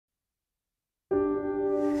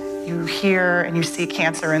You hear and you see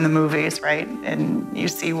cancer in the movies, right? And you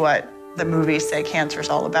see what the movies say cancer is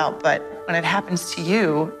all about. But when it happens to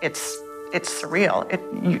you, it's surreal.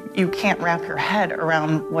 You can't wrap your head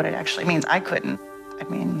around what it actually means. I couldn't. I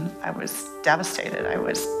mean, I was devastated. I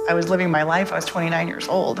was living my life. I was 29 years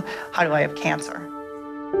old. How do I have cancer?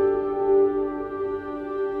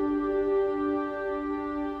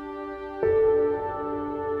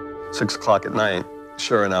 Six o'clock at night,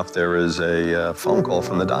 sure enough, there is a phone call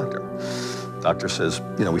from the doctor. Doctor says,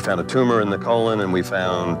 you know, we found a tumor in the colon and we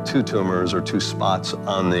found 2 tumors or 2 spots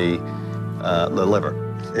on the liver.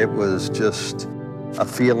 It was just a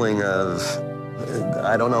feeling of,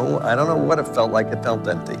 I don't know what it felt like. It felt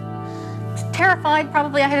empty. Terrified,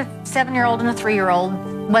 probably. I had a 7-year-old and a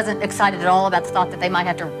 3-year-old. Wasn't excited at all about the thought that they might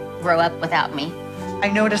have to grow up without me. I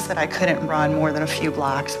noticed that I couldn't run more than a few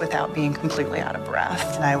blocks without being completely out of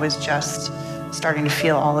breath. And I was just starting to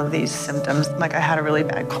feel all of these symptoms, like I had a really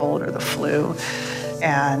bad cold or the flu.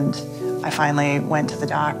 And I finally went to the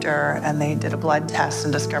doctor and they did a blood test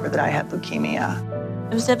and discovered that I had leukemia.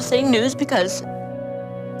 It was devastating news because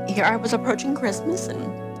here I was approaching Christmas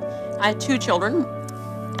and I had 2 children.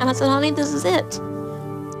 And I said, honey, this is it.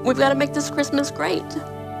 We've got to make this Christmas great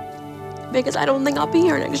because I don't think I'll be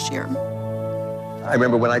here next year. I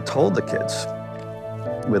remember when I told the kids,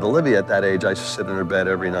 with Olivia at that age, I used to sit in her bed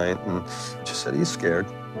every night and she said, are you scared?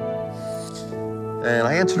 And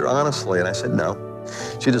I answered her honestly and I said, no.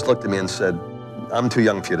 She just looked at me and said, I'm too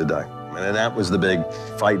young for you to die. And that was the big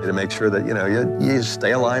fight to make sure that, you know, you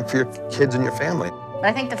stay alive for your kids and your family. But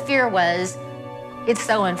I think the fear was, it's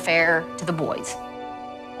so unfair to the boys.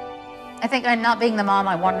 I think not being the mom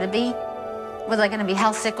I wanted to be, was I gonna be,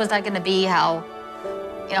 how sick was I gonna be, how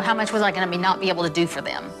much was I gonna not be able to do for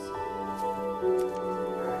them?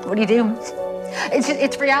 What do you do?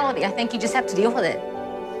 It's reality. I think you just have to deal with it.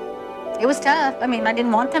 It was tough. I mean, I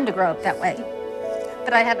didn't want them to grow up that way.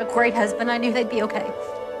 But I have a great husband. I knew they'd be okay.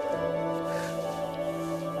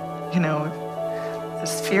 You know,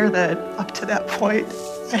 this fear that up to that point,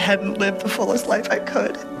 I hadn't lived the fullest life I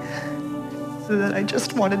could. So that I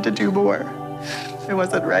just wanted to do more. I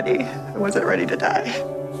wasn't ready. I wasn't ready to die.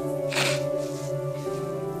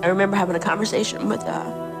 I remember having a conversation with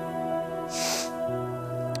a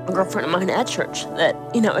girlfriend of mine at church that,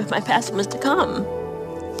 you know, if my passing was to come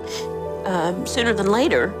sooner than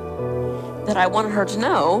later, that I wanted her to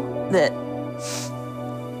know that,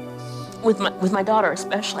 with my daughter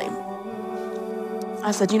especially,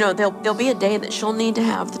 I said, you know, there'll be a day that she'll need to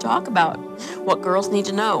have the talk about what girls need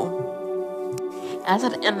to know. And I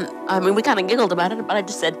said, and I mean, we kind of giggled about it, but I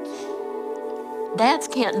just said, dads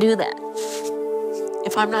can't do that.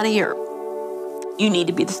 If I'm not here, you need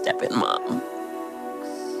to be the step-in mom.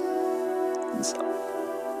 And so.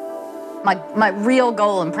 My real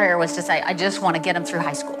goal in prayer was to say, I just want to get them through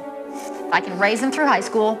high school. If I can raise them through high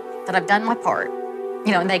school, that I've done my part,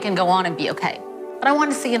 you know, and they can go on and be okay. But I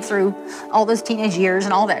wanted to see them through all those teenage years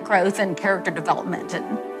and all that growth and character development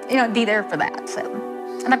and, you know, be there for that. So,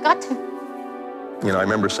 and I've got to. You know, I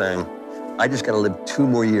remember saying, I just got to live 2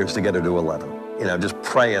 more years to get her to 11. You know, just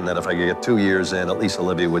praying that if I could get 2 years in, at least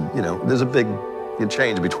Olivia would, you know, there's a big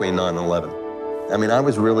change between 9 and 11. I mean, I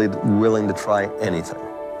was really willing to try anything.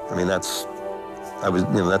 I mean, that's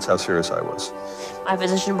how serious I was. My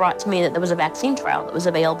physician brought to me that there was a vaccine trial that was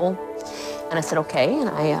available. And I said, okay, and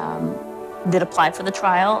I did apply for the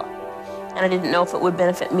trial. And I didn't know if it would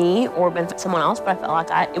benefit me or benefit someone else, but I felt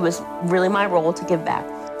like it was really my role to give back.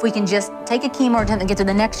 If we can just take a chemo attempt and get to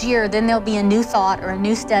the next year, then there'll be a new thought or a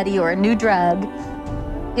new study or a new drug.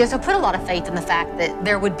 Yeah, so put a lot of faith in the fact that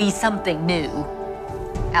there would be something new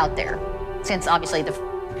out there, since obviously the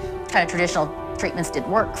kind of traditional treatments didn't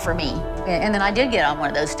work for me. And then I did get on one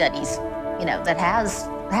of those studies, you know, that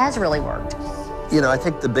has really worked. You know, I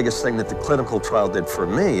think the biggest thing that the clinical trial did for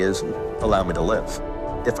me is allow me to live.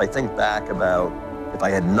 If I think back about if I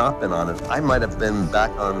had not been on it, I might have been back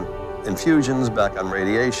on infusions, back on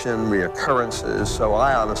radiation, reoccurrences. So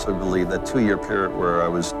I honestly believe that 2-year period where I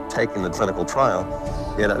was taking the clinical trial,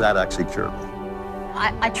 that actually cured me.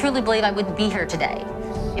 I truly believe I wouldn't be here today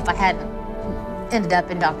if I hadn't ended up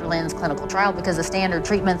in Dr. Lynn's clinical trial because the standard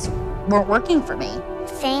treatments weren't working for me.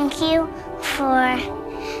 Thank you for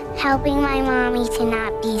helping my mommy to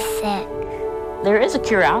not be sick. There is a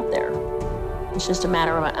cure out there. It's just a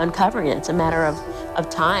matter of uncovering it. It's a matter of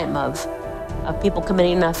time, of people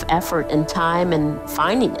committing enough effort and time and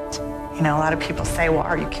finding it. You know, a lot of people say, well,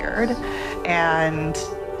 are you cured? And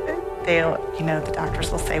The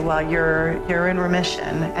doctors will say, well, you're in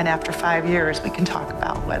remission, and after 5 years, we can talk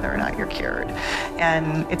about whether or not you're cured.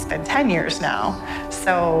 And it's been 10 years now,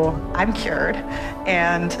 so I'm cured,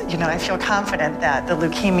 and I feel confident that the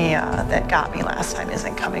leukemia that got me last time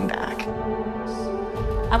isn't coming back.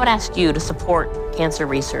 I would ask you to support cancer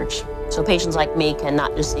research so patients like me can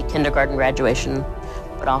not just see kindergarten graduation,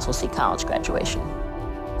 but also see college graduation.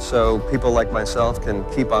 So people like myself can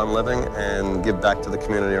keep on living and give back to the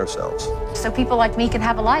community ourselves. So people like me can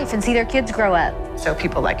have a life and see their kids grow up. So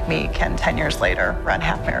people like me can, 10 years later, run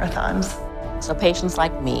half marathons. So patients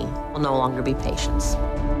like me will no longer be patients.